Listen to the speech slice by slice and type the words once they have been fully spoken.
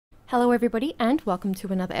Hello everybody and welcome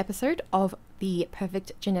to another episode of the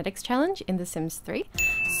Perfect Genetics Challenge in The Sims 3.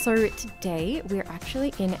 So today we're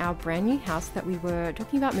actually in our brand new house that we were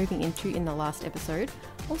talking about moving into in the last episode.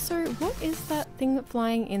 Also, what is that thing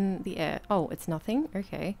flying in the air? Oh, it's nothing?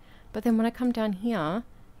 Okay. But then when I come down here,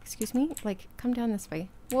 excuse me, like come down this way.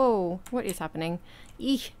 Whoa, what is happening?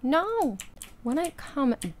 Eek, no! When I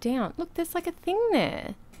come down, look, there's like a thing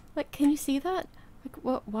there. Like, can you see that? Like,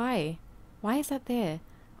 what? Why? Why is that there?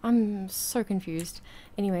 I'm so confused.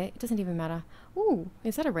 Anyway, it doesn't even matter. Ooh,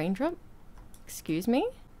 is that a raindrop? Excuse me?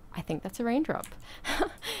 I think that's a raindrop.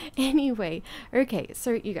 Anyway, okay,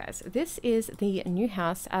 so you guys, this is the new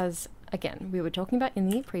house as, again, we were talking about in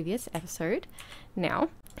the previous episode. Now,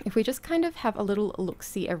 if we just kind of have a little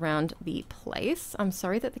look-see around the place, I'm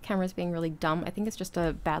sorry that the camera's being really dumb. I think it's just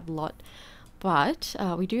a bad lot. But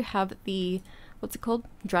we do have the, what's it called?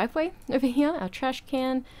 Driveway over here, our trash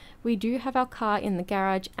can. We do have our car in the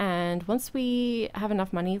garage, and once we have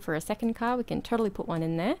enough money for a second car, we can totally put one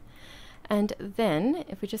in there. And then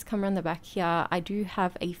if we just come around the back here, I do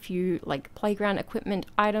have a few like playground equipment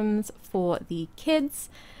items for the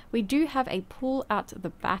kids. We do have a pool out the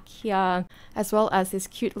back here, as well as this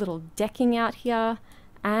cute little decking out here.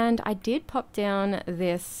 And I did pop down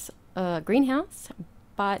this greenhouse,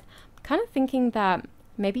 but I'm kind of thinking that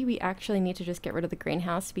maybe we actually need to just get rid of the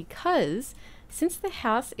greenhouse, because since the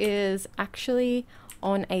house is actually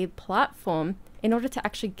on a platform, in order to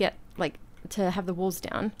actually get like to have the walls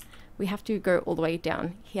down, we have to go all the way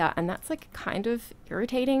down here, and that's like kind of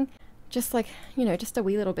irritating. Just like, you know, just a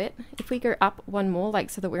wee little bit. If we go up one more, like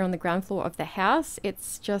so that we're on the ground floor of the house,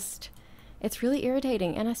 it's really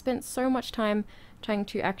irritating. And I spent so much time trying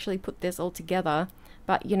to actually put this all together,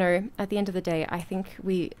 but you know, at the end of the day, I think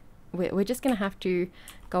we're just gonna have to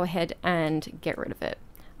go ahead and get rid of it.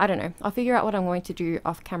 I don't know. I'll figure out what I'm going to do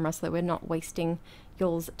off camera so that we're not wasting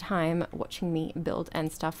y'all's time watching me build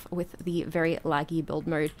and stuff with the very laggy build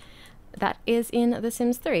mode that is in The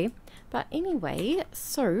Sims 3. But anyway,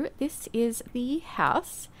 so this is the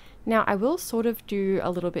house. Now I will sort of do a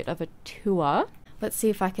little bit of a tour. Let's see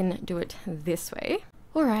if I can do it this way.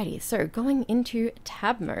 Alrighty, so going into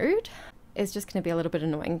tab mode is just going to be a little bit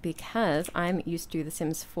annoying because I'm used to The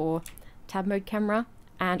Sims 4 tab mode camera.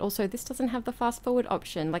 And also this doesn't have the fast forward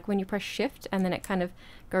option, like when you press shift and then it kind of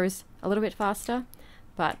goes a little bit faster.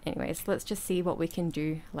 But anyways, let's just see what we can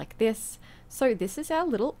do like this. So this is our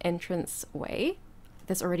little entrance way.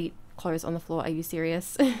 There's already clothes on the floor, are you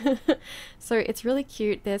serious? So it's really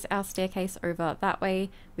cute. There's our staircase over that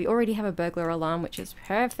way. We already have a burglar alarm, which is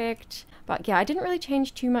perfect. But yeah, I didn't really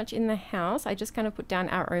change too much in the house. I just kind of put down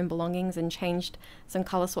our own belongings and changed some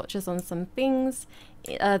color swatches on some things.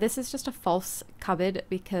 This is just a false cupboard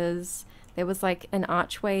because there was like an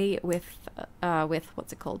archway with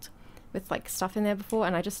what's it called? With like stuff in there before,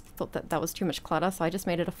 and I just thought that that was too much clutter, so I just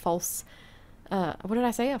made it a false what did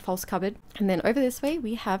I say? A false cupboard. And then over this way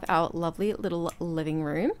we have our lovely little living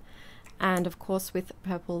room, and of course with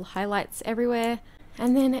purple highlights everywhere.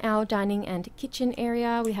 And then our dining and kitchen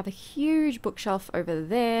area, we have a huge bookshelf over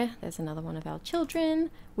there. There's another one of our children.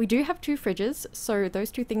 We do have two fridges, so those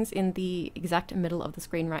two things in the exact middle of the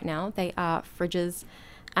screen right now, they are fridges,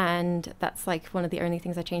 and that's like one of the only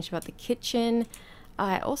things I changed about the kitchen.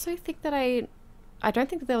 I also think that I don't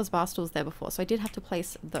think that there was bar stools there before, so I did have to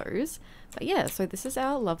place those. But yeah, so this is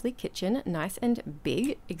our lovely kitchen, nice and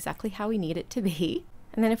big, exactly how we need it to be.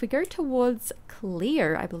 And then if we go towards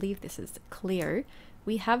clear, I believe this is clear,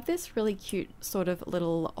 we have this really cute sort of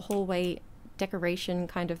little hallway decoration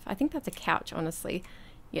kind of, I think that's a couch, honestly.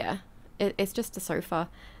 Yeah, it's just a sofa.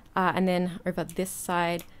 And then over this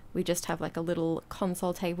side, we just have like a little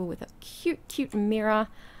console table with a cute mirror.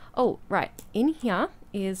 Oh, right, in here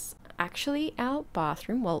is actually our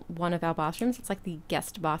bathroom. Well, one of our bathrooms. It's like the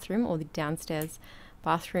guest bathroom or the downstairs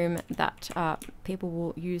bathroom that people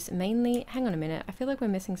will use mainly. Hang on a minute, I feel like we're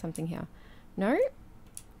missing something here. No?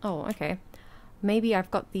 Oh, okay. Maybe I've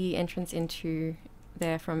got the entrance into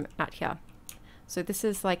there from out here. So this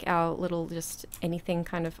is like our little just anything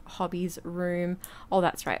kind of hobbies room. Oh,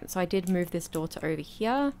 that's right. So I did move this door to over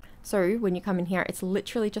here. So when you come in here, it's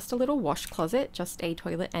literally just a little wash closet, just a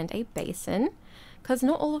toilet and a basin, because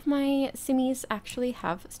not all of my Simmies actually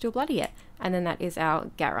have steel bladder yet. And then that is our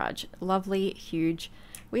garage. Lovely, huge.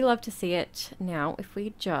 We love to see it. Now, if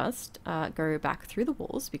we just go back through the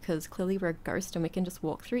walls, because clearly we're a ghost and we can just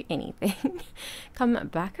walk through anything, come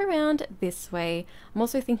back around this way. I'm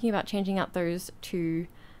also thinking about changing out those two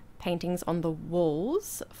paintings on the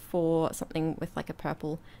walls for something with like a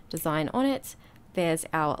purple design on it. There's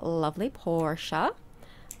our lovely Porsche.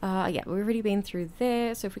 Yeah, we've already been through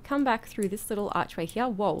there. So if we come back through this little archway here,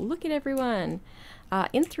 whoa, look at everyone.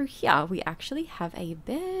 in through here, we actually have a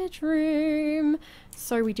bedroom.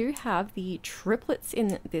 So we do have the triplets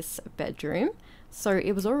in this bedroom. So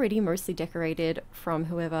it was already mostly decorated from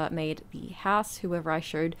whoever made the house, whoever I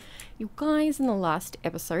showed you guys in the last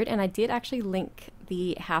episode. And I did actually link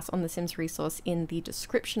the house on the Sims resource in the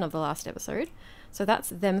description of the last episode. So that's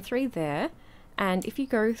them three there. And if you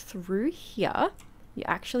go through here, you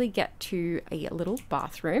actually get to a little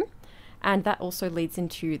bathroom. And that also leads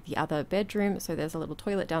into the other bedroom. So there's a little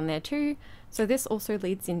toilet down there too. So this also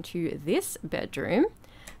leads into this bedroom,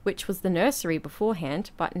 which was the nursery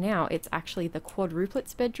beforehand, but now it's actually the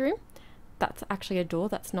quadruplets bedroom. That's actually a door.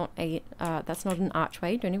 That's not an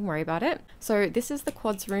archway. Don't even worry about it. So this is the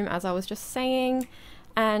quads room, as I was just saying.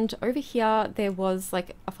 And over here, there was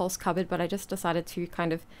like a false cupboard, but I just decided to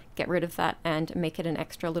kind of get rid of that and make it an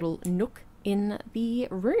extra little nook in the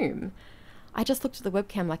room. I just looked at the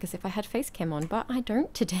webcam like as if I had face cam on, but I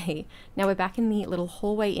don't today. Now we're back in the little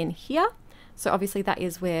hallway in here. So obviously that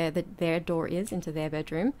is where their door is into their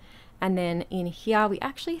bedroom. And then in here we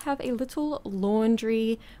actually have a little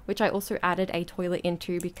laundry, which I also added a toilet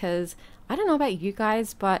into because I don't know about you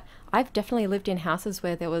guys, but I've definitely lived in houses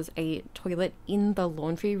where there was a toilet in the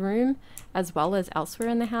laundry room as well as elsewhere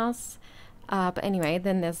in the house. But anyway,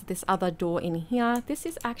 then there's this other door in here. This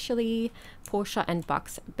is actually Portia and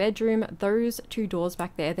Buck's bedroom. Those two doors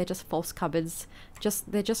back there, they're just false cupboards.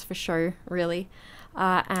 They're just for show, really.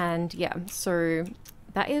 And yeah, so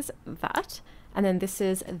that is that. And then this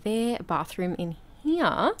is their bathroom in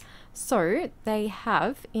here. So they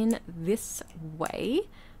have in this way,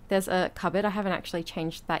 there's a cupboard. I haven't actually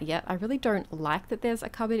changed that yet. I really don't like that there's a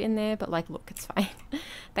cupboard in there, but like, look, it's fine.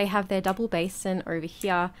 They have their double basin over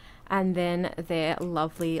here and then their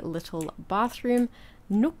lovely little bathroom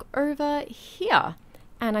nook over here.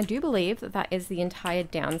 And I do believe that that is the entire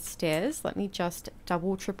downstairs. Let me just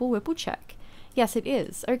double, triple, whipple check. Yes, it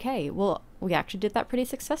is. Okay, well, we actually did that pretty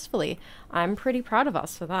successfully. I'm pretty proud of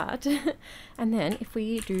us for that. And then if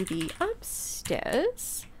we do the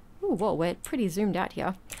upstairs, oh, whoa, we're pretty zoomed out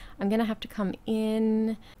here. I'm gonna have to come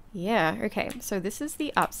in. Yeah, okay, so this is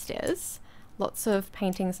the upstairs. Lots of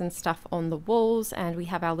paintings and stuff on the walls, and we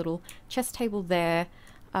have our little chess table there.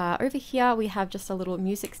 Over here we have just a little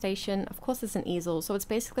music station. Of course there's an easel, so it's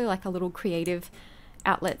basically like a little creative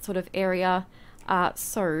outlet sort of area.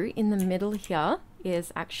 So in the middle here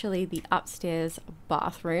is actually the upstairs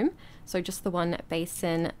bathroom. So just the one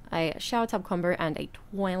basin, a shower tub combo and a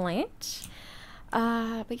toilet.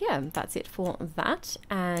 But yeah, that's it for that.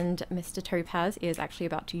 And Mr. Topaz is actually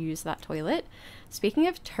about to use that toilet. Speaking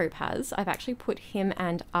of Topaz, I've actually put him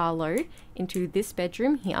and Arlo into this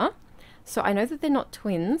bedroom here. So I know that they're not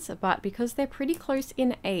twins, but because they're pretty close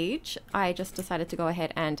in age, I just decided to go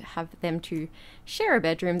ahead and have them to share a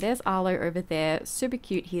bedroom. There's Arlo over there, super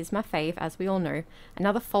cute. He's my fave, as we all know.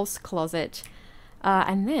 Another false closet.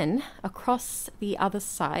 And then across the other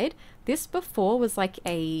side, this before was like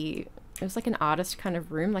it was like an artist kind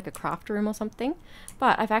of room, like a craft room or something.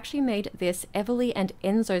 But I've actually made this Everly and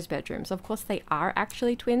Enzo's bedroom. So of course they are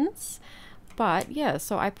actually twins. But yeah,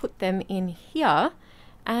 so I put them in here.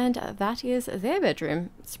 And that is their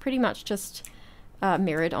bedroom. It's pretty much just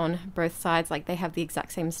mirrored on both sides. Like they have the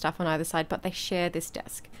exact same stuff on either side, but they share this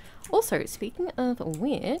desk. Also, speaking of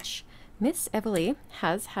which, Miss Everly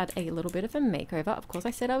has had a little bit of a makeover. Of course,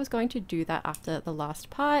 I said I was going to do that after the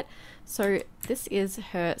last part. So this is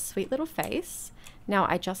her sweet little face. Now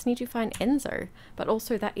I just need to find Enzo, but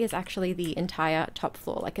also that is actually the entire top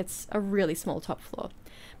floor. Like it's a really small top floor.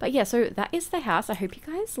 But yeah, so that is the house. I hope you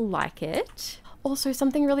guys like it. Also,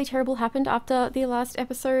 something really terrible happened after the last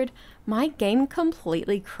episode. My game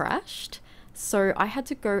completely crashed. So I had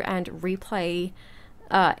to go and replay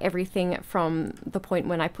everything from the point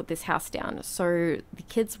when I put this house down. So the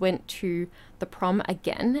kids went to the prom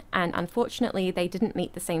again, and unfortunately they didn't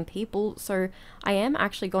meet the same people. So I am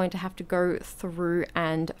actually going to have to go through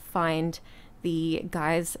and find the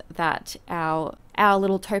guys that our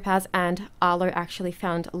little Topaz and Arlo actually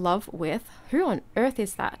found love with. Who on earth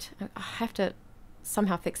is that? I have to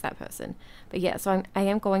somehow fix that person. But yeah, so I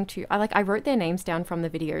am going to, I wrote their names down from the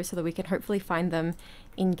video so that we can hopefully find them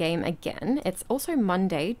in game again. It's also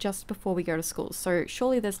Monday just before we go to school, so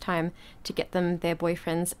surely there's time to get them their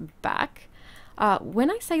boyfriends back.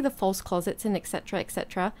 When I say the false closets and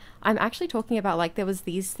etc, I'm actually talking about like there was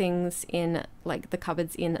these things in like the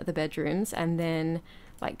cupboards in the bedrooms, and then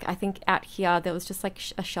like I think out here there was just like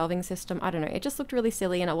a shelving system. I don't know, it just looked really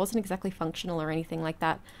silly and it wasn't exactly functional or anything like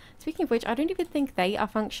that. Speaking of which, I don't even think they are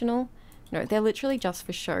functional. No, they're literally just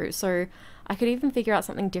for show. So I could even figure out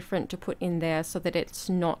something different to put in there so that it's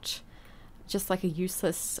not just like a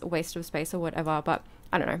useless waste of space or whatever. But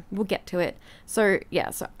I don't know, we'll get to it. So yeah,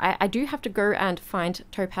 so I do have to go and find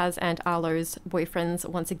Topaz and Arlo's boyfriends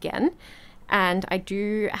once again. And I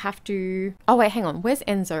do have to... Oh, wait, hang on. Where's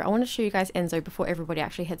Enzo? I want to show you guys Enzo before everybody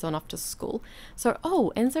actually heads on off to school. So,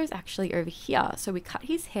 oh, Enzo's actually over here. So we cut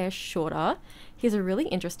his hair shorter. He's a really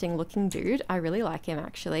interesting looking dude. I really like him,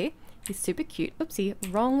 actually. He's super cute. Oopsie,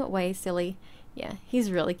 wrong way, silly. Yeah,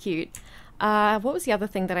 he's really cute. What was the other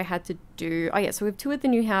thing that I had to do? Oh, yeah, so we've toured the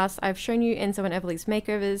new house. I've shown you Enzo and Everly's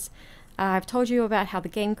makeovers. I've told you about how the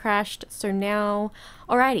game crashed. So now...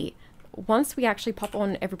 Alrighty. Once we actually pop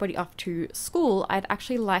on everybody off to school, I'd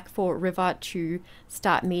actually like for River to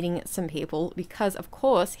start meeting some people because, of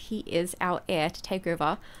course, he is our heir to take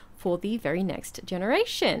over for the very next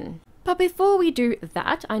generation. But before we do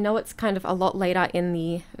that, I know it's kind of a lot later in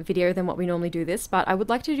the video than what we normally do this, but I would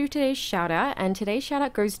like to do today's shout out, and today's shout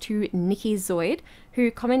out goes to Nikki Zoid,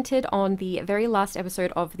 who commented on the very last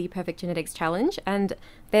episode of the Perfect Genetics Challenge, and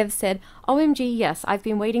they've said, "OMG, yes, I've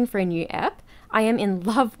been waiting for a new ep. I am in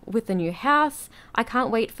love with the new house. I can't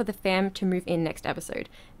wait for the fam to move in next episode.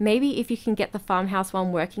 Maybe if you can get the farmhouse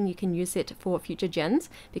one working, you can use it for future gens,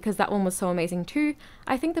 because that one was so amazing too.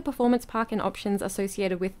 I think the performance park and options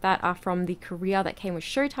associated with that are from the Korea that came with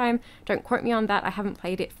Showtime. Don't quote me on that. I haven't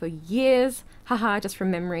played it for years. Haha, just from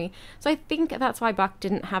memory. So I think that's why Buck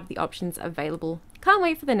didn't have the options available. Can't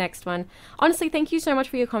wait for the next one." Honestly, thank you so much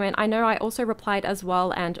for your comment. I know I also replied as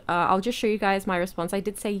well, and I'll just show you guys my response. I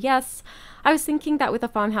did say yes. I was thinking that with the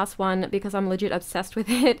farmhouse one because I'm legit obsessed with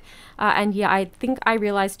it. And yeah, I think I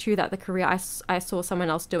realized too that the career I saw someone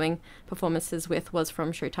else doing performances with was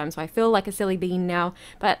from Showtime. So I feel like a silly bean now.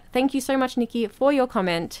 But thank you so much, Nikki, for your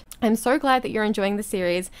comment. I'm so glad that you're enjoying the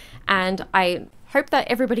series, and I hope that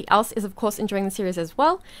everybody else is, of course, enjoying the series as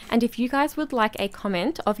well. And if you guys would like a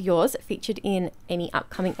comment of yours featured in any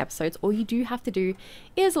upcoming episodes, all you do have to do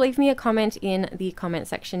is leave me a comment in the comment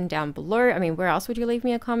section down below. I mean, where else would you leave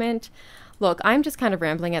me a comment? Look, I'm just kind of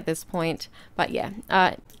rambling at this point, but yeah,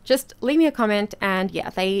 just leave me a comment, and yeah,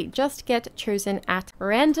 they just get chosen at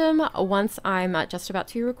random once I'm just about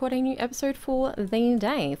to record a new episode for the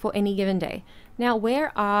day, for any given day. Now,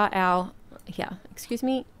 where are our... Here, excuse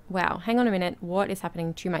me. Wow, hang on a minute. What is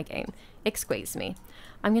happening to my game? Excuse me.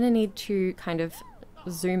 I'm going to need to kind of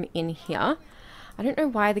zoom in here. I don't know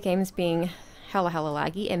why the game's being hella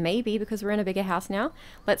laggy. It may be because we're in a bigger house now.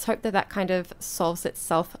 Let's hope that that kind of solves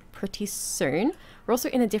itself pretty soon. We're also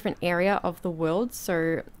in a different area of the world,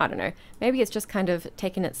 so I don't know. Maybe it's just kind of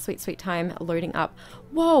taking its sweet time loading up.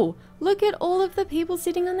 Whoa, look at all of the people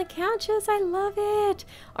sitting on the couches. I love it.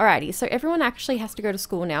 Alrighty, so everyone actually has to go to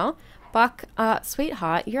school now. Buck,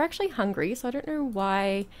 sweetheart, you're actually hungry, so I don't know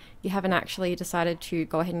why you haven't actually decided to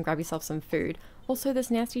go ahead and grab yourself some food. Also,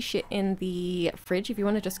 there's nasty shit in the fridge if you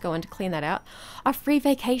want to just go and clean that out. A free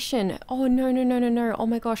vacation. Oh, no. Oh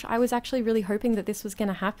my gosh, I was actually really hoping that this was going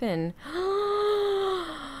to happen.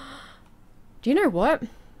 Do you know what?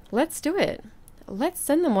 Let's do it. Let's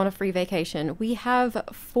send them on a free vacation. We have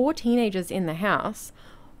 4 teenagers in the house.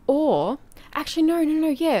 Or, actually, no,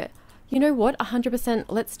 yeah. You know what? 100%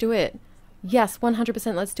 let's do it. Yes,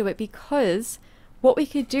 100% let's do it, because what we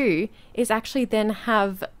could do is actually then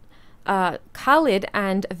have Khalid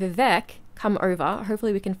and Vivek come over.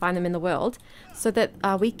 Hopefully we can find them in the world so that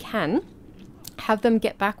we can have them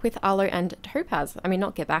get back with Arlo and Topaz. I mean,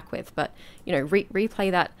 not get back with, but, you know,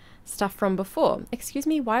 replay that stuff from before. Excuse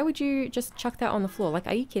me, why would you just chuck that on the floor? Like,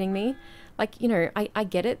 are you kidding me? Like, you know, I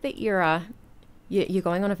get it that you're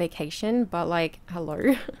going on a vacation, but like,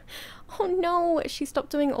 hello. Oh no, she stopped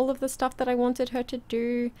doing all of the stuff that I wanted her to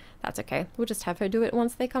do. That's okay. We'll just have her do it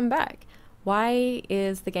once they come back. Why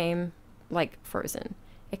is the game like frozen?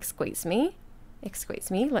 Excuse me.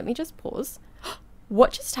 Let me just pause.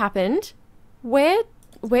 What just happened? Where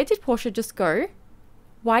did Portia just go?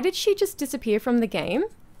 Why did she just disappear from the game?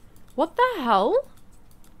 What the hell?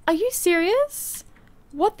 Are you serious?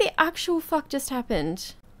 What the actual fuck just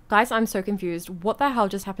happened? Guys, I'm so confused. What the hell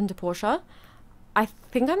just happened to Portia? I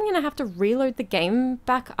think I'm going to have to reload the game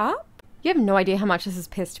back up. You have no idea how much this has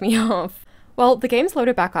pissed me off. Well, the game's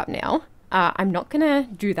loaded back up now. I'm not going to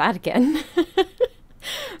do that again.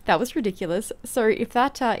 That was ridiculous. So if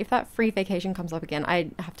that free vacation comes up again,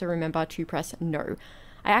 I have to remember to press no.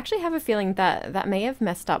 I actually have a feeling that that may have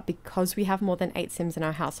messed up because we have more than 8 Sims in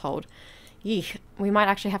our household. Yeesh, we might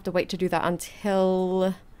actually have to wait to do that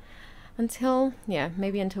until, yeah,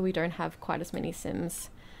 maybe until we don't have quite as many Sims.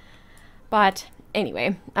 But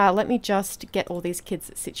anyway, let me just get all these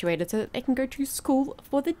kids situated so that they can go to school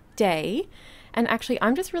for the day. And actually,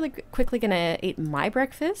 I'm just really quickly going to eat my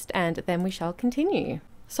breakfast and then we shall continue.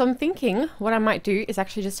 So I'm thinking what I might do is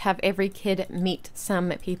actually just have every kid meet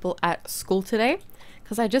some people at school today,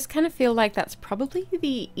 because I just kind of feel like that's probably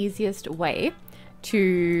the easiest way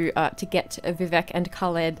to get Vivek and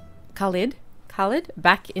Khalid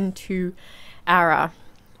back into our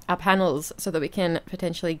panels, so that we can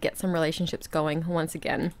potentially get some relationships going once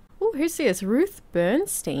again. Oh, who's this? Ruth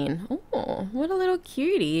Bernstein. Oh, what a little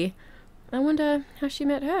cutie. I wonder how she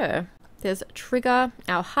met her. There's Trigger,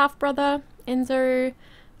 our half-brother, Enzo,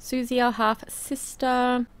 Susie, our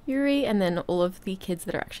half-sister, Yuri, and then all of the kids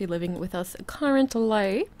that are actually living with us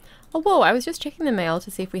currently. Oh, whoa, I was just checking the mail to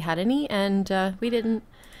see if we had any, and we didn't,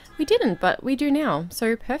 but we do now.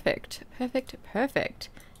 So perfect.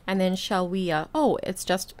 And then shall we, oh, it's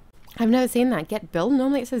just, I've never seen that, get bill.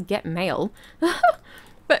 Normally it says get mail,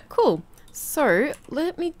 but cool. So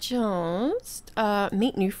let me just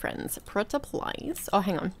meet new friends. Prot applies. Oh,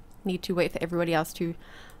 hang on. Need to wait for everybody else to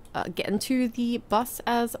get into the bus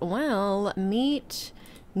as well. Meet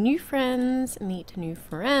new friends. Let me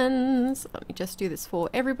just do this for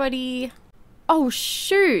everybody. Oh,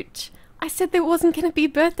 shoot. I said there wasn't going to be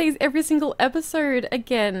birthdays every single episode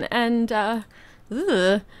again. And,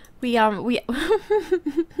 we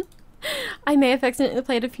I may have accidentally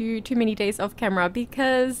played a few too many days off camera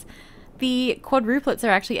because the quadruplets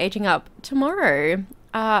are actually aging up tomorrow.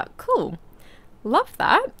 Cool. Love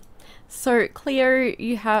that. So Cleo,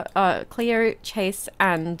 you have Cleo, Chase,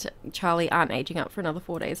 and Charlie aren't aging up for another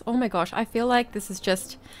 4 days. Oh my gosh, I feel like this is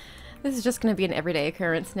just going to be an everyday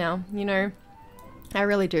occurrence now. You know, I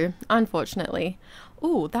really do. Unfortunately.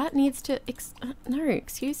 Ooh, that needs to. No,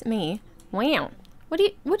 excuse me. Wow. What are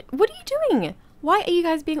you doing? Why are you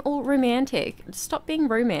guys being all romantic? Stop being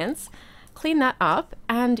romance. Clean that up.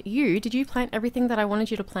 And did you plant everything that I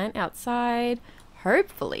wanted you to plant outside?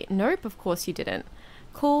 Hopefully. Nope, of course you didn't.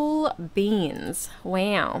 Cool beans.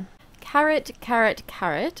 Wow. Carrot.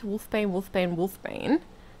 Wolfbane.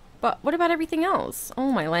 But what about everything else?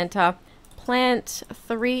 Oh my Lanta. Plant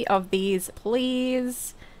 3 of these,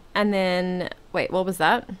 please. And then, wait, what was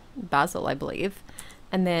that? Basil, I believe.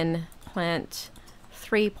 And then plant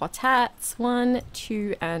 3 potats. 1,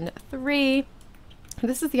 2, and 3.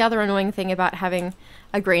 This is the other annoying thing about having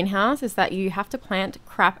a greenhouse, is that you have to plant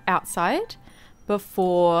crap outside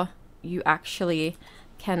before you actually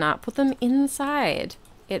can put them inside.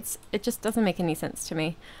 It just doesn't make any sense to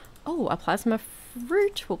me. Oh, a plasma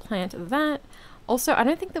fruit. We'll plant that. Also, I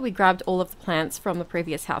don't think that we grabbed all of the plants from the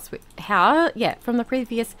previous house. From the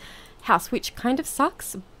previous house, which kind of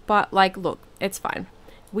sucks. But like, look, it's fine.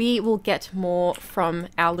 We will get more from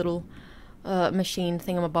our little machine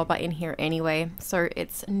thingamabobber in here anyway. So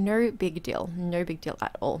it's no big deal. No big deal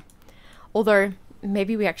at all. Although,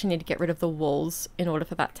 maybe we actually need to get rid of the walls in order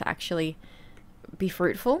for that to actually be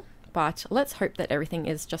fruitful. But let's hope that everything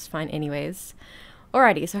is just fine anyways.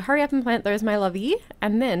 Alrighty, so hurry up and plant those, my lovey.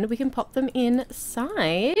 And then we can pop them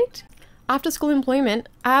inside. After school employment,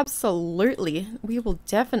 absolutely. We will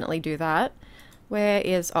definitely do that. Where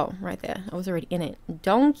is, oh, right there. I was already in it.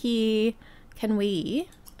 Donkey. Can we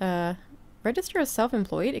register as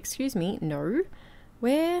self-employed? Excuse me. No.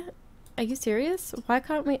 Where? Are you serious? Why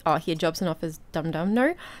can't we? Oh, here, jobs and offers. Dum-dum.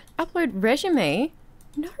 No. Upload resume.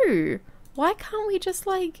 No. Why can't we just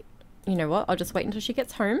like, you know what? I'll just wait until she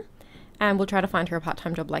gets home and we'll try to find her a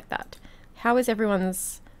part-time job like that. How is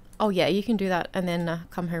everyone's? Oh yeah, you can do that and then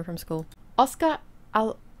come home from school. Oscar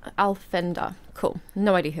Alfender. Cool.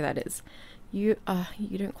 No idea who that is. You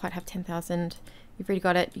don't quite have 10,000. You've already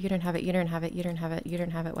got it. You don't have it. You don't have it. You don't have it. You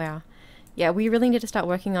don't have it. Wow. Yeah, we really need to start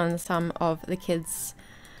working on some of the kids'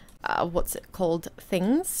 what's it called,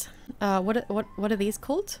 things. What are these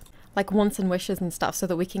called? Like wants and wishes and stuff, so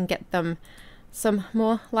that we can get them some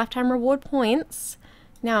more lifetime reward points.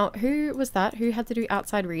 Now, who was that? Who had to do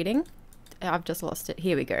outside reading? I've just lost it.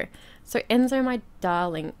 Here we go. So Enzo, my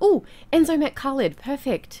darling. Oh, Enzo met Khalid.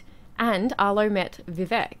 Perfect. And Arlo met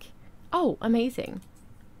Vivek. Oh, amazing.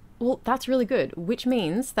 Well, that's really good, which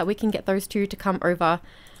means that we can get those two to come over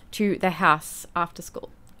to the house after school.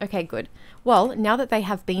 Okay, good. Well, now that they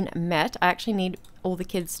have been met, I actually need all the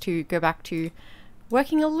kids to go back to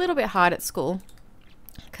working a little bit hard at school.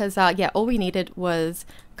 Because, yeah, all we needed was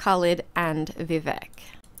Khalid and Vivek.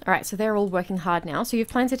 All right, so they're all working hard now. So you've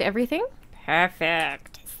planted everything?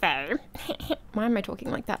 Perfect. So, why am I talking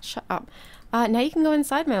like that? Shut up. Now you can go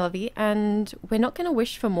inside, my lovey, and we're not going to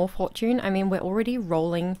wish for more fortune. I mean, we're already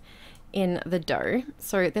rolling in the dough,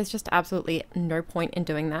 so there's just absolutely no point in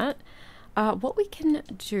doing that. What we can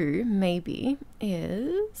do maybe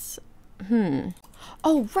is...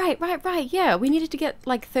 Oh, right. Yeah, we needed to get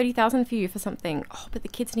like 30,000 for you for something. Oh, but the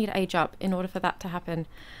kids need to age up in order for that to happen.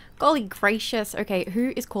 Golly gracious. Okay,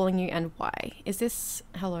 who is calling you and why? Is this...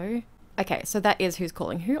 Hello? Okay, so that is who's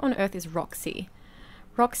calling. Who on earth is Roxy?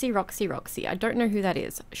 Roxy, Roxy, Roxy. I don't know who that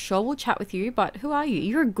is. Sure, we'll chat with you, but who are you?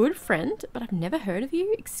 You're a good friend, but I've never heard of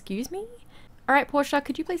you. Excuse me? All right, Portia,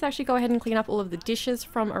 could you please actually go ahead and clean up all of the dishes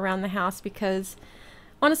from around the house, because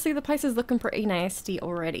honestly, the place is looking pretty nasty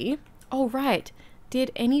already. Oh, right.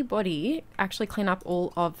 Did anybody actually clean up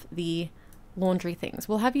all of the laundry things?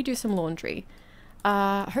 We'll have you do some laundry.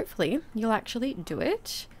 Hopefully you'll actually do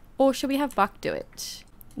it. Or should we have Buck do it?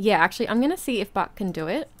 Yeah, actually, I'm going to see if Buck can do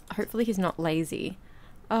it. Hopefully he's not lazy.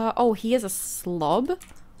 Oh, he is a slob.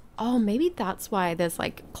 Oh, maybe that's why there's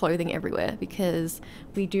like clothing everywhere, because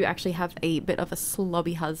we do actually have a bit of a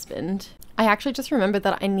slobby husband. I actually just remembered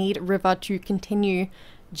that I need River to continue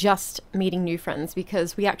just meeting new friends,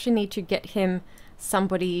 because we actually need to get him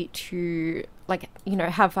somebody to, like, you know,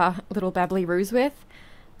 have a little babbly roos with.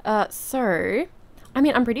 So, I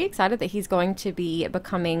mean, I'm pretty excited that he's going to be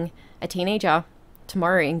becoming a teenager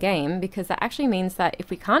tomorrow in game, because that actually means that if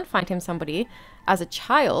we can't find him somebody as a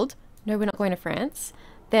child, no, we're not going to France,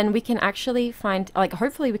 then we can actually find, like,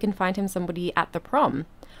 hopefully we can find him somebody at the prom.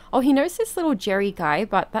 Oh, he knows this little Jerry guy,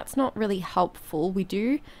 but that's not really helpful. We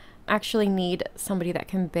do actually need somebody that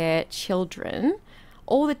can bear children.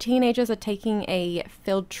 All the teenagers are taking a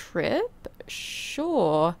field trip.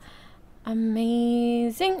 Sure.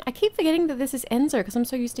 Amazing. I keep forgetting that this is Enzo because I'm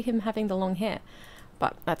so used to him having the long hair.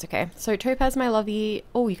 But that's okay. So Topaz, my lovey.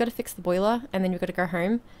 Oh, you got to fix the boiler and then you've got to go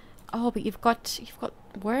home. Oh, but you've got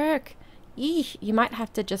work. Eesh, you might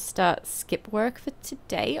have to just skip work for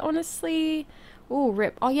today, honestly. Oh,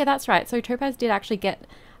 rip. Oh, yeah, that's right. So Topaz did actually get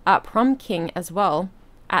prom king as well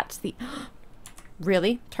at the...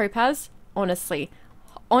 Really? Topaz? Honestly,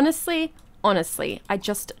 I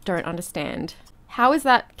just don't understand. How is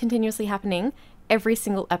that continuously happening every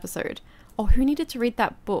single episode? Oh, who needed to read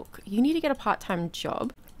that book? You need to get a part-time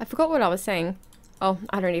job. I forgot what I was saying. Oh,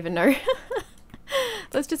 I don't even know.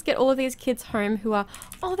 Let's just get all of these kids home who are...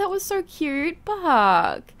 Oh, that was so cute,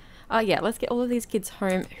 Buck. Yeah, let's get all of these kids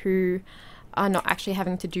home who are not actually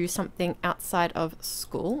having to do something outside of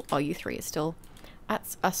school. Oh, you three are still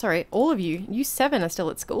at... sorry, all of you. You 7 are still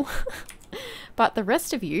at school. But the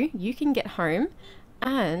rest of you, you can get home.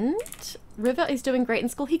 And River is doing great in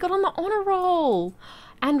school. He got on the honor roll.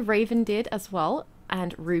 And Raven did as well.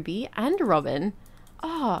 And Ruby and Robin.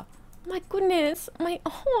 Oh, my goodness. My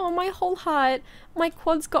whole heart. My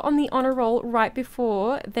quads got on the honor roll right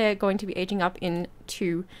before they're going to be aging up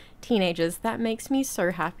into teenagers. That makes me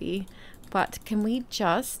so happy. But can we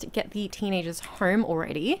just get the teenagers home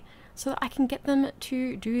already so that I can get them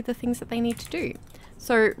to do the things that they need to do?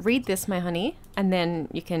 So read this, my honey, and then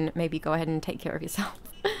you can maybe go ahead and take care of yourself.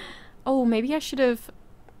 Oh, maybe I should have...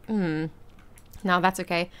 No, that's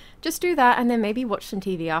okay. Just do that and then maybe watch some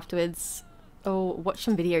TV afterwards. Oh, watch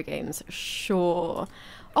some video games. Sure.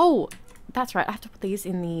 Oh, that's right. I have to put these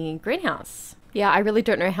in the greenhouse. Yeah, I really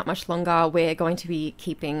don't know how much longer we're going to be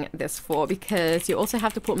keeping this for, because you also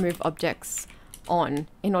have to put move objects on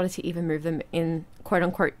in order to even move them in, quote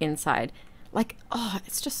unquote, inside. Like, oh,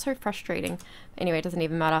 it's just so frustrating. Anyway, it doesn't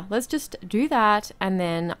even matter. Let's just do that and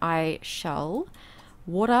then I shall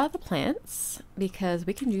water the plants, because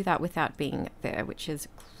we can do that without being there, which is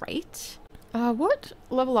great. What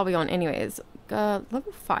level are we on anyways?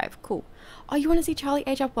 Level 5, cool. Oh, you want to see Charlie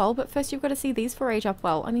age up well, but first you've got to see these 4 age up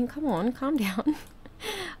well. I mean, come on, calm down.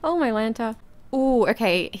 Oh, my Lanta. Oh,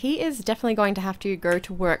 okay, he is definitely going to have to go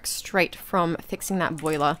to work straight from fixing that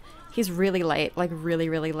boiler. He's really late, like really,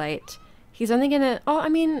 really late. He's only gonna... Oh, I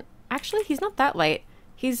mean, actually, he's not that late.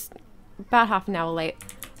 He's about half an hour late.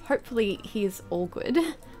 Hopefully, he's all good.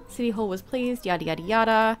 City Hall was pleased, yada, yada,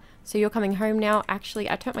 yada. So you're coming home now. Actually,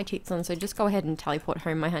 I turned my cheats on, so just go ahead and teleport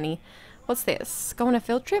home, my honey. What's this? Go on a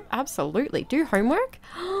field trip? Absolutely. Do homework?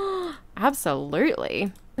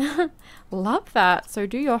 Absolutely. Love that. So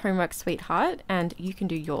do your homework, sweetheart, and you can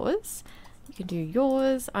do yours. You can do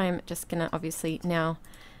yours. I'm just gonna obviously now...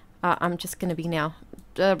 I'm just gonna be now...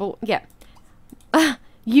 well, yeah.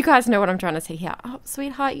 You guys know what I'm trying to say here. Oh,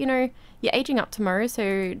 sweetheart, you know, you're aging up tomorrow,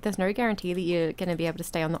 so there's no guarantee that you're going to be able to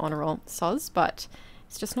stay on the honor roll, soz, but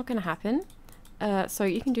it's just not going to happen. So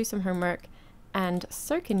you can do some homework, and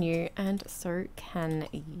so can you, and so can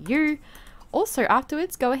you. Also,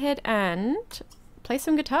 afterwards, go ahead and play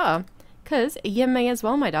some guitar, because you may as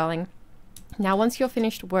well, my darling. Now, once you're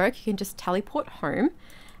finished work, you can just teleport home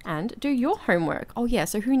and do your homework. Oh, yeah,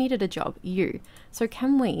 so who needed a job? You. So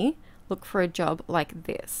can we... look for a job like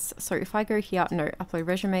this? So if I go here, no, upload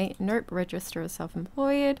resume, nope, register as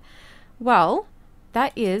self-employed. Well,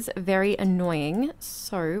 that is very annoying.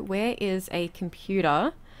 So where is a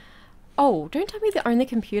computer? Oh, don't tell me the only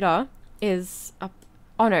computer is up.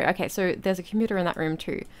 Oh no, okay, so there's a computer in that room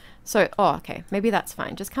too. So, oh, okay, maybe that's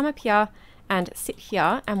fine. Just come up here and sit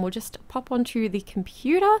here and we'll just pop onto the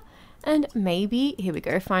computer and maybe, here we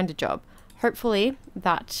go, find a job. Hopefully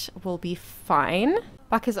that will be fine.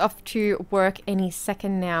 Buck is off to work any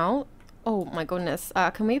second now. Oh my goodness.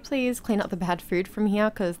 Can we please clean up the bad food from here?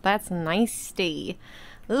 Because that's nasty.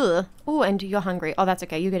 Ugh. Oh, and you're hungry. Oh, that's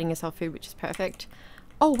okay. You're getting yourself food, which is perfect.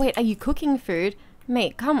 Oh, wait. Are you cooking food?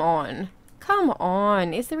 Mate, come on. Come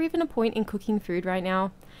on. Is there even a point in cooking food right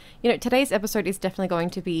now? You know, today's episode is definitely going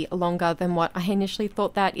to be longer than what I initially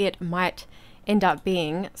thought that it might end up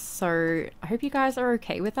being. So I hope you guys are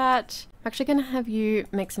okay with that. I'm actually going to have you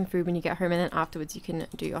make some food when you get home, and then afterwards you can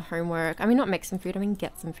do your homework. I mean, not make some food, I mean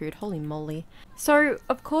get some food. Holy moly. So,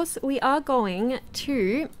 of course, we are going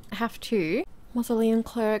to have to mausoleum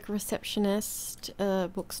clerk, receptionist,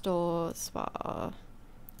 bookstore, spa.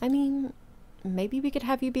 I mean, maybe we could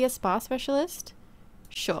have you be a spa specialist?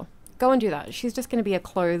 Sure. Go and do that. She's just going to be a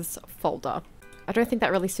clothes folder. I don't think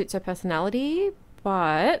that really suits her personality,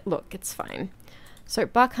 but look, it's fine. So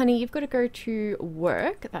Buck, honey, you've got to go to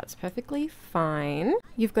work. That's perfectly fine.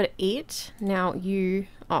 You've got to eat. Now you're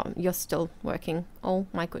still working. Oh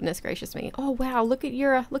my goodness gracious me. Oh wow, look at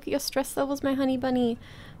your stress levels, my honey bunny.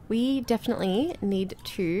 We definitely need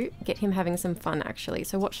to get him having some fun actually.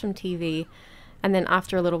 So watch some TV, and then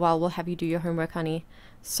after a little while we'll have you do your homework, honey.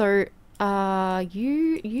 So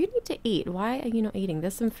you need to eat. Why are you not eating?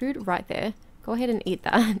 There's some food right there. Go ahead and eat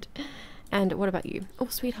that. And what about you? Oh,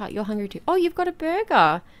 sweetheart, you're hungry too. Oh, you've got a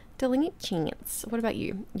burger. Delicious. What about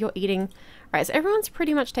you? You're eating. All right, so everyone's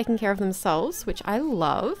pretty much taking care of themselves, which I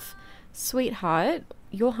love. Sweetheart,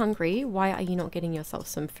 you're hungry. Why are you not getting yourself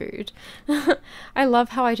some food? I love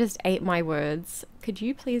how I just ate my words. Could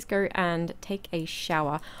you please go and take a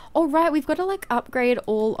shower? All right, we've got to like upgrade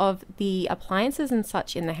all of the appliances and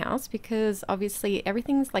such in the house because obviously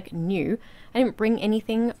everything's like new. I didn't bring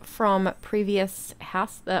anything from the previous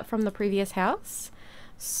house.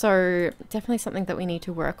 So definitely something that we need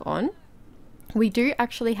to work on. We do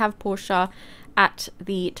actually have Portia at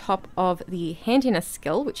the top of the handiness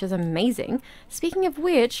skill, which is amazing. Speaking of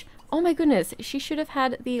which, oh my goodness, she should have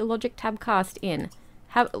had the Logic Tabcast in.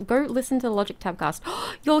 Go listen to the Logic Tabcast.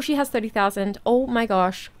 Yo, she has 30,000. Oh my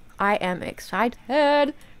gosh, I am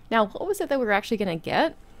excited. Now, what was it that we were actually going to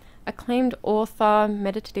get? Acclaimed author,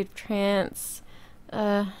 meditative trance,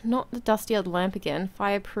 not the dusty old lamp again,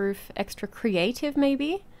 fireproof, extra creative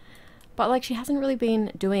maybe? But like she hasn't really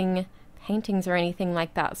been doing paintings or anything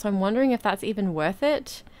like that, so I'm wondering if that's even worth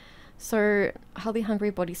it. So Healthy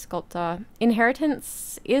Hungry Body Sculptor,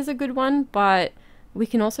 Inheritance is a good one, but we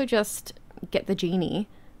can also just get the genie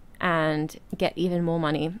and get even more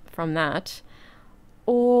money from that.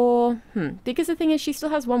 Or because the thing is she still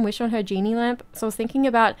has one wish on her genie lamp, so I was thinking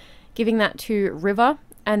about giving that to River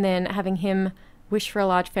and then having him wish for a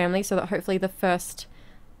large family so that hopefully the first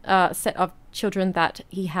set of children that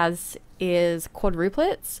he has is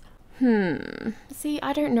quadruplets. See,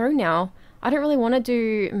 I don't know now. I don't really want to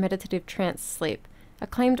do meditative trance sleep.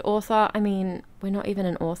 Acclaimed author, I mean, we're not even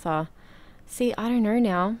an author. See, I don't know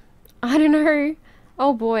now. I don't know.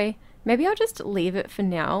 Oh boy. Maybe I'll just leave it for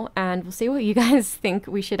now and we'll see what you guys think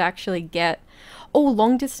we should actually get. Oh,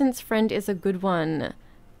 long distance friend is a good one.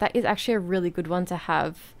 That is actually a really good one to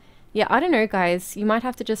have. Yeah, I don't know, guys. You might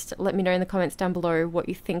have to just let me know in the comments down below what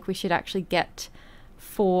you think we should actually get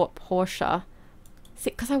for Portia. See,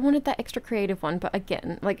 because I wanted that extra creative one, but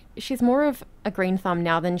again, like, she's more of a green thumb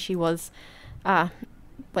now than she was,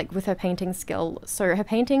 like, with her painting skill. So her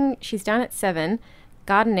painting, she's down at 7.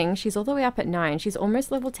 Gardening, she's all the way up at 9. She's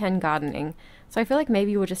almost level 10 gardening. So I feel like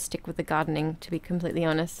maybe we'll just stick with the gardening, to be completely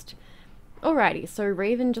honest. Alrighty, so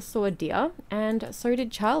Raven just saw a deer, and so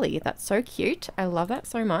did Charlie. That's so cute. I love that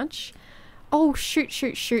so much. Oh,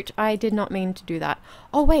 shoot. I did not mean to do that.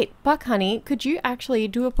 Oh, wait, Buck, honey, could you actually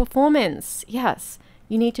do a performance? Yes,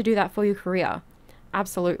 you need to do that for your career.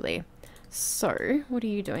 Absolutely. So, what are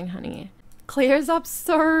you doing, honey? Clears up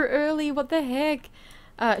so early. What the heck?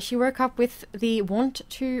 She woke up with the want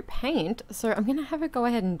to paint, so I'm going to have her go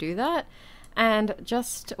ahead and do that. And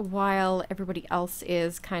just while everybody else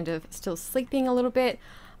is kind of still sleeping a little bit,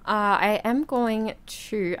 I am going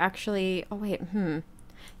to actually... Oh, wait,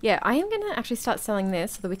 Yeah, I am going to actually start selling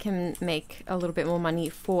this so that we can make a little bit more money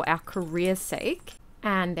for our career's sake.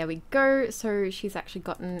 And there we go. So she's actually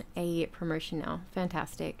gotten a promotion now.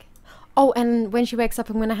 Fantastic. Oh, and when she wakes up,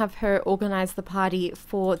 I'm going to have her organize the party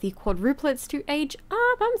for the quadruplets to age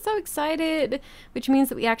up. I'm so excited. Which means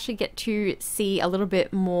that we actually get to see a little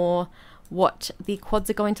bit more what the quads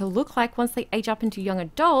are going to look like once they age up into young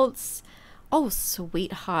adults. Oh,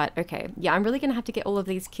 sweetheart. Okay. Yeah, I'm really going to have to get all of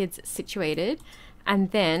these kids situated.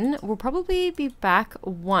 And then we'll probably be back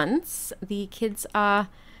once the kids are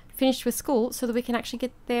finished with school so that we can actually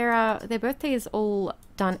get their birthdays all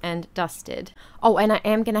done and dusted. Oh, and I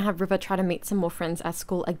am going to have River try to meet some more friends at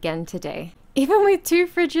school again today. Even with 2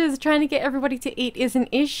 fridges, trying to get everybody to eat is an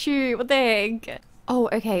issue. What the heck? Oh,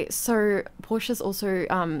 okay, so Portia's also,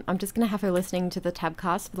 I'm just going to have her listening to the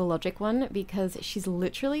tabcast for the logic one because she's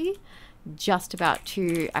literally just about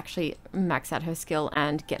to actually max out her skill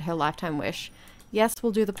and get her lifetime wish. Yes,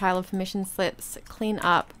 we'll do the pile of permission slips, clean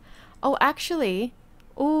up. Oh, actually,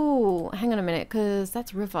 oh, hang on a minute, because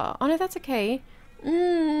that's River. Oh, no, that's okay.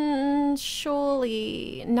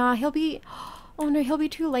 Surely. Nah, he'll be, oh no, he'll be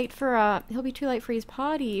too late for his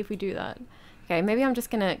party if we do that. Okay, maybe I'm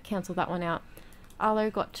just going to cancel that one out.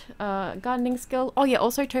 Arlo got gardening skill. Oh yeah,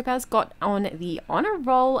 also Topaz got on the honor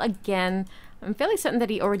roll again. I'm fairly certain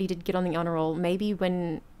that he already did get on the honor roll. Maybe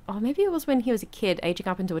when, oh, maybe it was when he was a kid, aging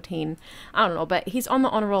up into a teen. I don't know, but he's on the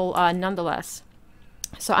honor roll nonetheless.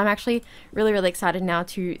 So I'm actually really, really excited now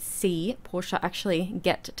to see Portia actually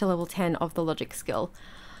get to level 10 of the logic skill.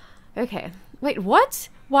 Okay, wait, what?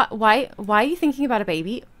 Why are you thinking about a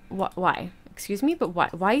baby? Why? Excuse me, but why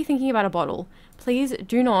are you thinking about a bottle? Please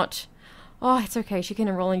do not. Oh, it's okay. She can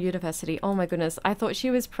enroll in university. Oh my goodness. I thought she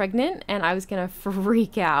was pregnant and I was going to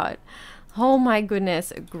freak out. Oh my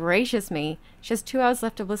goodness gracious me. She has 2 hours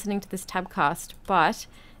left of listening to this tabcast, but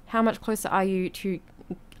how much closer are you to...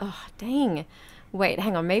 Oh, dang. Wait,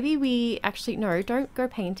 hang on. Maybe we actually... No, don't go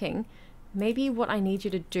painting. Maybe what I need you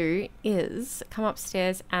to do is come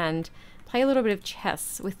upstairs and play a little bit of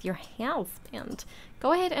chess with your husband.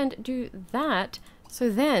 Go ahead and do that. So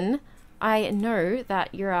then... I know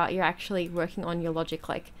that you're actually working on your logic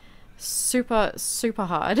like super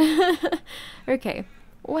hard. Okay.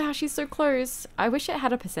 Wow, she's so close. I wish it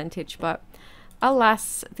had a percentage, but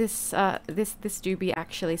alas, this do be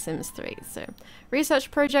actually Sims 3. So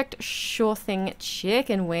research project, sure thing,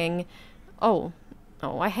 chicken wing. Oh,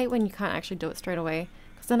 I hate when you can't actually do it straight away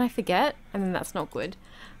because then I forget and then that's not good.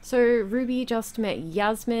 So Ruby just met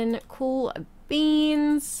Yasmin. Cool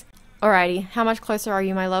beans. Alrighty, how much closer are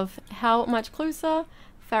you, my love? How much closer?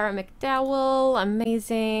 Farrah McDowell,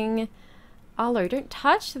 amazing. Arlo, don't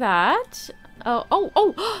touch that.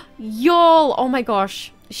 Oh, y'all, oh my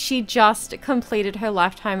gosh. She just completed her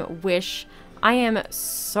lifetime wish. I am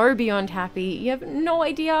so beyond happy. You have no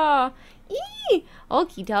idea. Eee!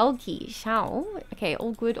 Okie dokie, shall. Okay,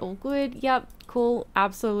 all good, all good. Yep, cool,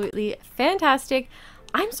 absolutely fantastic.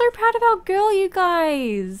 I'm so proud of our girl, you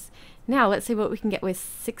guys. Now, let's see what we can get with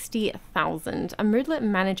 60,000. A moodlet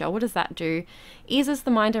manager, what does that do? Eases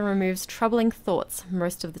the mind and removes troubling thoughts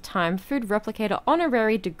most of the time. Food replicator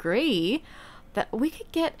honorary degree. That we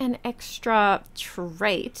could get an extra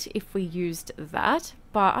trait if we used that,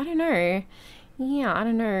 but I don't know. Yeah, I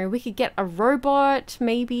don't know. We could get a robot,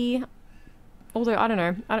 maybe. Although, I don't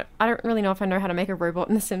know. I don't really know if I know how to make a robot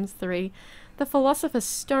in The Sims 3. The Philosopher's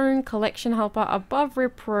Stone, Collection Helper, Above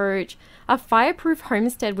Reproach. A Fireproof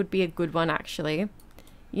Homestead would be a good one, actually.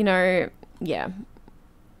 You know, yeah.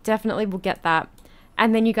 Definitely we'll get that.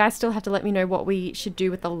 And then you guys still have to let me know what we should do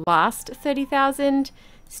with the last 30,000.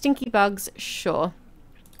 Stinky bugs, sure.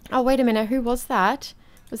 Oh, wait a minute. Who was that?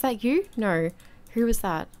 Was that you? No. Who was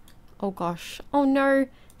that? Oh, gosh. Oh, no.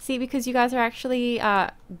 See, because you guys are actually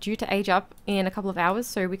due to age up in a couple of hours,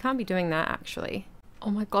 so we can't be doing that, actually. Oh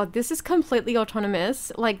my god, this is completely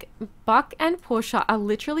autonomous. Like, Buck and Portia are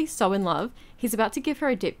literally so in love. He's about to give her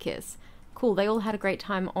a dip kiss. Cool, they all had a great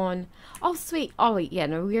time on... Oh, sweet. Oh, yeah,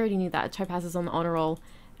 no, we already knew that. Topaz is on the honor roll.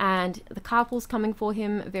 And the carpool's coming for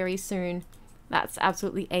him very soon. That's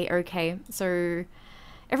absolutely a-okay. So,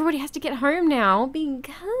 everybody has to get home now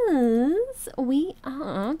because we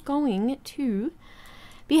are going to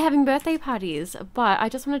be having birthday parties. But I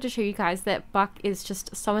just wanted to show you guys that Buck is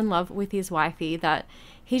just so in love with his wifey that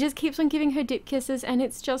he just keeps on giving her dip kisses, and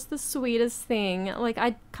it's just the sweetest thing. Like,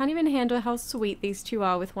 I can't even handle how sweet these two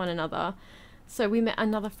are with one another. So we met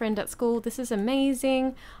another friend at school. This is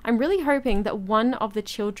amazing. I'm really hoping that one of the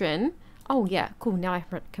children... Oh yeah, cool, now I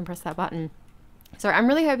can press that button. So I'm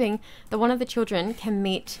really hoping that one of the children can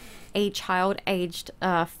meet a child-aged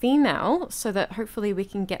female so that hopefully we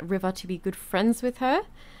can get River to be good friends with her.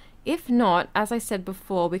 If not, as I said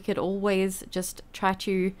before, we could always just try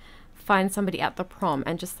to find somebody at the prom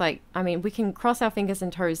and just like, I mean, we can cross our fingers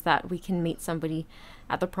and toes that we can meet somebody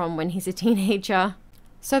at the prom when he's a teenager.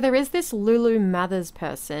 So there is this Lulu Mathers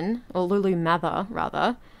person, or Lulu Mather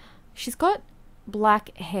rather. She's got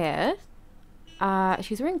black hair.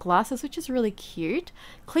 She's wearing glasses, which is really cute.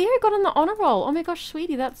 Cleo got on the honor roll. Oh my gosh,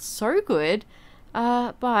 sweetie, that's so good.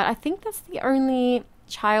 But I think that's the only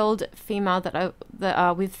child female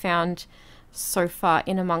that we've found so far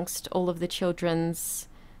in amongst all of the children's,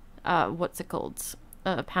 what's it called?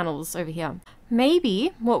 panels over here.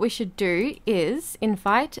 Maybe what we should do is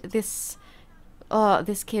invite this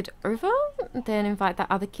kid over, then invite that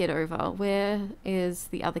other kid over. Where is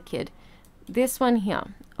the other kid? This one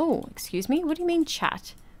here. Oh, excuse me. What do you mean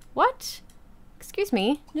chat? What? Excuse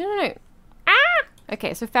me. No. Ah!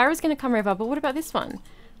 Okay, so Farah's going to come over, but what about this one?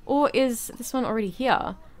 Or is this one already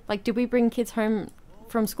here? Like, did we bring kids home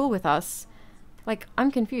from school with us? Like, I'm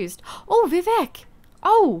confused. Oh, Vivek!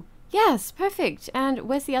 Oh, yes, perfect. And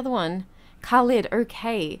where's the other one? Khalid,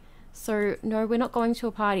 okay. So, no, we're not going to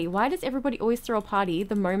a party. Why does everybody always throw a party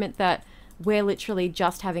the moment that we're literally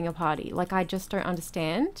just having a party? Like, I just don't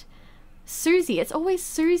understand. Susie, it's always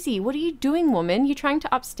Susie. What are you doing, woman? You trying to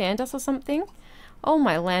upstand us or something? Oh,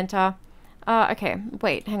 my Lanta. Okay,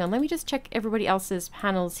 wait, hang on. Let me just check everybody else's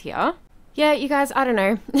panels here. Yeah, you guys, I don't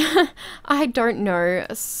know. I don't know.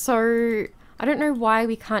 So, I don't know why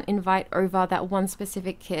we can't invite over that one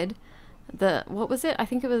specific kid. What was it? I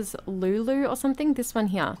think it was Lulu or something. This one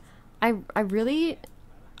here. I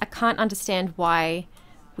can't understand why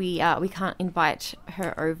we can't invite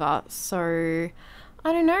her over. So,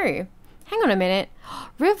 I don't know. Hang on a minute.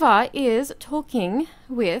 River is talking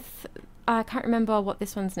with... I can't remember what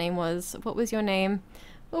this one's name was. What was your name?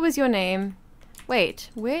 What was your name? Wait,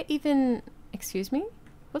 where even... Excuse me?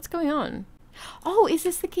 What's going on? Oh, is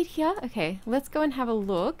this the kid here? Okay, let's go and have a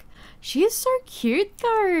look. She is so cute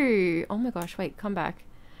though. Oh my gosh, wait, come back.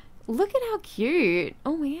 Look at how cute.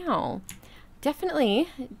 Oh wow. Definitely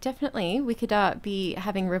we could be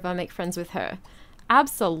having River make friends with her.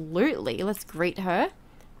 Absolutely. Let's greet her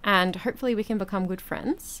and hopefully we can become good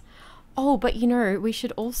friends. Oh, but you know, we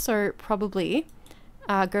should also probably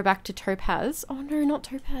go back to Topaz. Oh no, not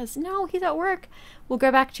Topaz. No, he's at work. We'll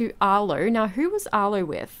go back to Arlo. Now, who was Arlo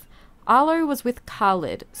with? Arlo was with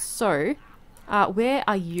Khalid. So, where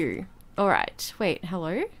are you? All right. Wait,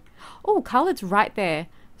 hello? Oh, Khalid's right there.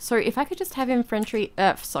 So if I could just have him friendly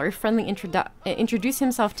introduce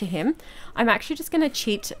himself to him. I'm actually just going to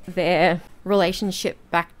cheat their relationship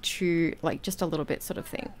back to like just a little bit sort of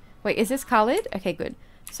thing. Wait, is this Khalid? Okay, good.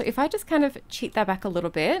 So if I just kind of cheat that back a little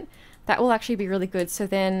bit, that will actually be really good. So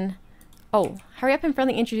then, oh, hurry up and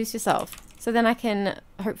friendly introduce yourself. So then I can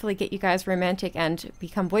hopefully get you guys romantic and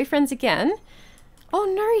become boyfriends again. Oh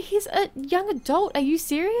no, he's a young adult. Are you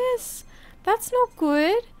serious? That's not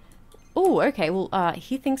good. Oh, okay. Well,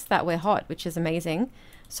 he thinks that we're hot, which is amazing.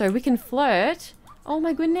 So we can flirt. Oh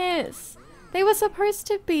my goodness. They were supposed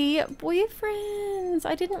to be boyfriends.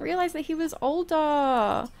 I didn't realize that he was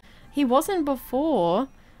older. He wasn't before.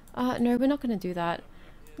 No, we're not going to do that.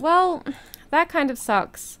 Well, that kind of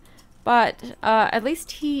sucks. But at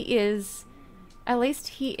least he is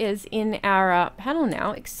in our panel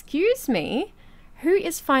now. Excuse me. Who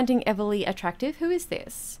is finding Everly attractive? Who is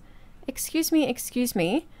this? Excuse me, excuse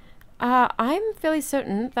me. I'm fairly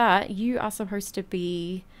certain that you are supposed to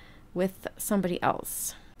be with somebody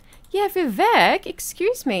else. Yeah, Vivek,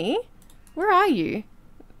 excuse me. Where are you?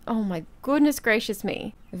 Oh my goodness gracious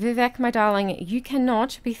me. Vivek, my darling, you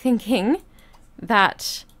cannot be thinking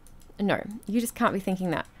that... No, you just can't be thinking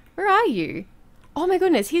that. Where are you? Oh my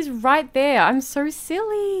goodness, he's right there. I'm so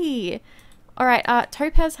silly. All right,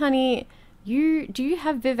 Topaz, honey, do you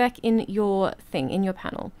have Vivek in your thing, in your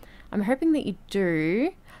panel? I'm hoping that you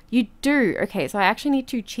do. You do. Okay, so I actually need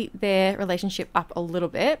to cheat their relationship up a little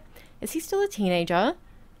bit. Is he still a teenager?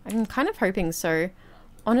 I'm kind of hoping so.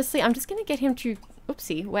 Honestly, I'm just going to get him to...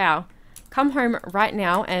 Oopsie, wow. Come home right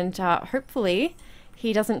now and hopefully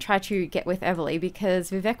he doesn't try to get with Everly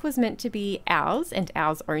because Vivek was meant to be ours and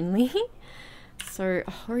ours only. So,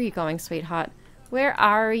 where are you going, sweetheart? Where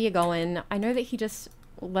are you going? I know that he just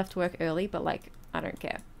left work early, but like, I don't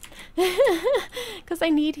care. Because I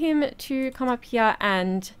need him to come up here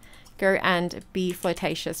and go and be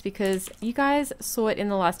flirtatious because you guys saw it in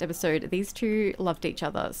the last episode. These two loved each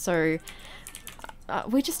other. So,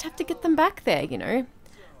 we just have to get them back there, you know.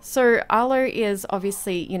 So Arlo is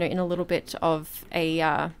obviously, you know, in a little bit of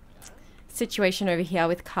a situation over here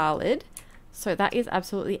with Khalid. So that is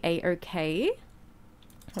absolutely a-okay.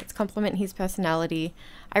 Let's compliment his personality.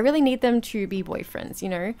 I really need them to be boyfriends, you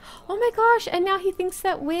know. Oh my gosh, and now he thinks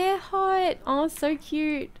that we're hot. Oh, so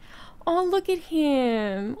cute. Oh, look at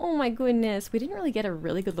him. Oh my goodness. We didn't really get a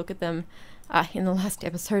really good look at them in the last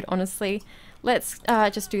episode, honestly. Let's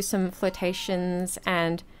just do some flirtations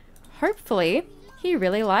and hopefully he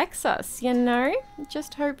really likes us, you know,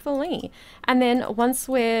 just hopefully. And then once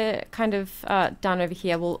we're kind of done over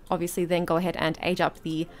here, we'll obviously then go ahead and age up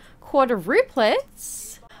the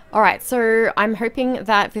quadruplets. All right, so I'm hoping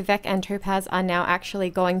that Vivek and Topaz are now actually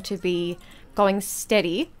going to be going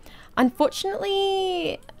steady.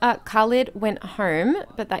 Unfortunately, Khalid went home,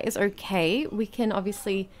 but that is okay. We can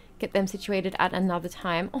obviously get them situated at another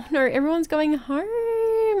time. Oh no, everyone's going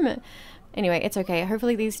home. Anyway, it's okay.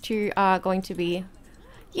 Hopefully these two are going to be...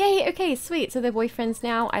 Yay, okay, sweet. So they're boyfriends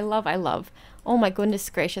now. I love, I love. Oh my goodness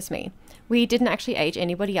gracious me. We didn't actually age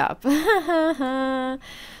anybody up.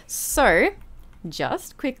 So,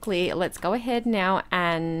 just quickly, let's go ahead now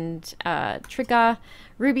and trigger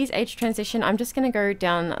Ruby's age transition. I'm just going to go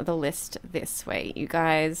down the list this way, you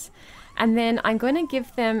guys. And then I'm going to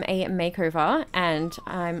give them a makeover, and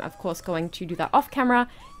I'm of course going to do that off camera,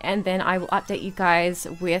 and then I will update you guys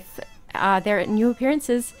with their new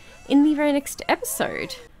appearances in the very next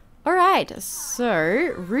episode. Alright,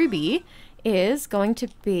 so Ruby is going to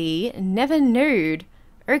be never nude.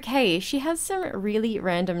 Okay, she has some really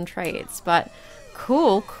random traits, but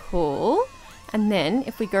cool, cool. And then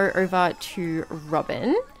if we go over to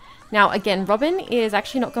Robin. Now again, Robin is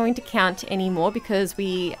actually not going to count anymore because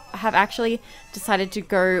we have actually decided to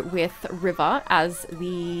go with River as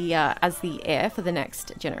the heir for the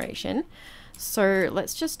next generation. So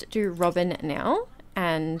let's just do Robin now,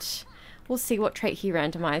 and we'll see what trait he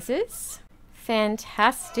randomizes.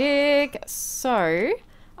 Fantastic. So,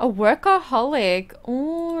 a workaholic.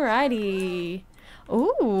 Alrighty.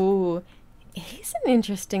 Ooh, he's an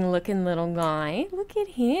interesting looking little guy. Look at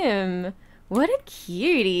him. What a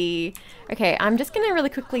cutie. Okay, I'm just going to really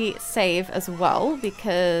quickly save as well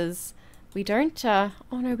because we don't... oh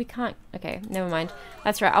no, we can't. Okay, never mind.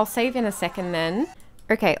 That's right. I'll save in a second then.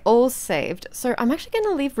 Okay, all saved. So I'm actually going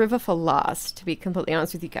to leave River for last, to be completely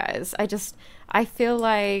honest with you guys. I feel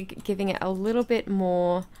like giving it a little bit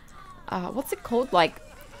more, what's it called? Like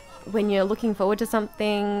when you're looking forward to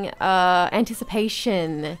something,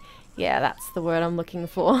 anticipation. Yeah, that's the word I'm looking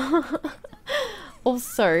for.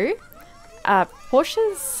 Also,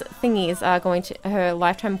 Portia's thingies are going to, her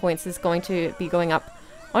lifetime points is going to be going up,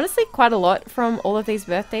 honestly, quite a lot from all of these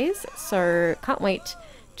birthdays. So can't wait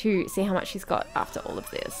to see how much she's got after all of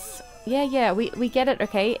this. Yeah, we get it,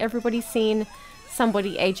 okay? Everybody's seen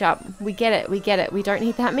somebody age up. We get it, we get it. We don't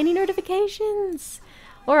need that many notifications.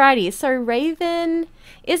 Alrighty, so Raven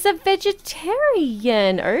is a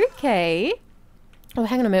vegetarian. Okay. Oh,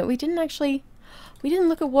 hang on a minute. We didn't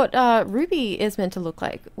look at what Ruby is meant to look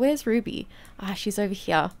like. Where's Ruby? Ah, she's over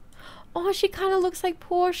here. Oh, she kind of looks like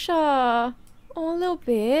Portia. Oh, a little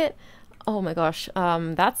bit. Oh my gosh,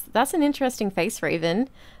 that's an interesting face, Raven.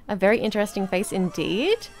 A very interesting face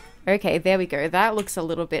indeed. Okay, there we go. That looks a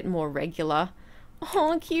little bit more regular.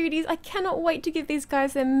 Oh, cuties. I cannot wait to give these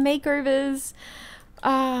guys their makeovers.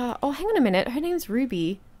 Oh, hang on a minute. Her name's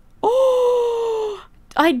Ruby. Oh,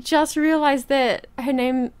 I just realized that her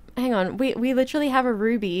name... Hang on. We literally have a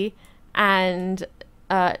Ruby, and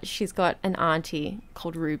she's got an auntie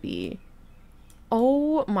called Ruby.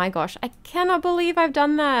 Oh my gosh, I cannot believe I've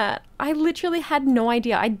done that. I literally had no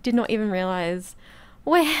idea. I did not even realize.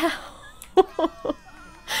 Wow.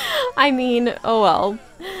 I mean, oh well.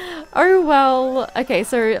 Oh well. Okay,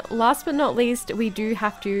 so last but not least, we do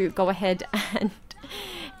have to go ahead and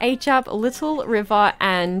age up little River,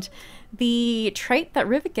 and the trait that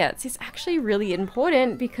River gets is actually really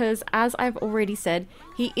important because, as I've already said,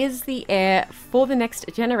 he is the heir for the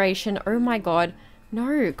next generation. Oh my god.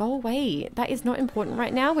 No, go away. That is not important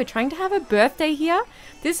right now. We're trying to have a birthday here.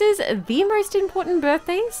 This is the most important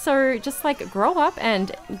birthday, so just like grow up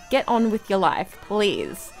and get on with your life,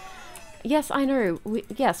 please. Yes, I know.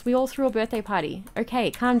 Yes, we all threw a birthday party.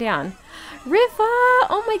 Okay, calm down. River!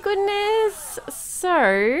 Oh my goodness!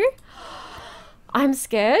 So, I'm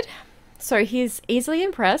scared. So he's easily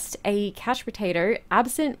impressed, a couch potato,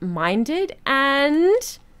 absent-minded,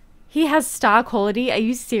 and he has star quality. Are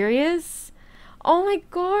you serious? Oh my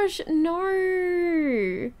gosh,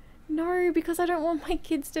 no. No, because I don't want my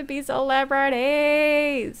kids to be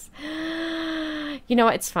celebrities. You know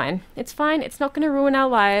what? It's fine. It's fine. It's not going to ruin our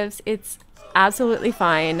lives. It's absolutely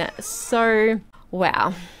fine. So,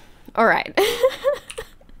 wow. All right.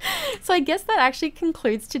 So I guess that actually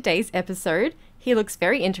concludes today's episode. He looks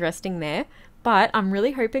very interesting there, but I'm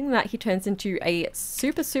really hoping that he turns into a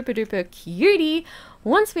super, super duper cutie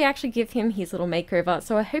once we actually give him his little makeover.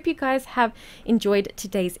 So I hope you guys have enjoyed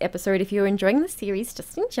today's episode. If you're enjoying the series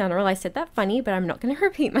just in general, I said that funny, but I'm not going to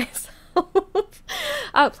repeat myself.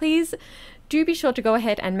 Please do be sure to go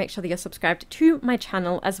ahead and make sure that you're subscribed to my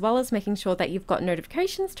channel, as well as making sure that you've got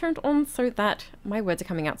notifications turned on so that, my words are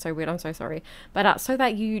coming out so weird, I'm so sorry, but so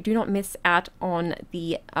that you do not miss out on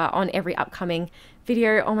the on every upcoming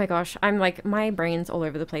video. Oh my gosh, I'm like, my brain's all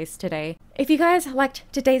over the place today. If you guys liked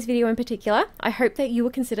today's video in particular, I hope that you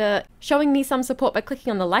will consider showing me some support by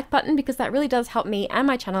clicking on the like button, because that really does help me and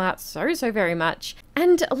my channel out so very much.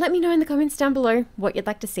 And let me know in the comments down below what you'd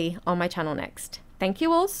like to see on my channel next. Thank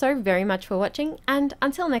you all so very much for watching, and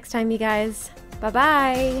until next time, you guys, bye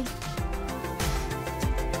bye.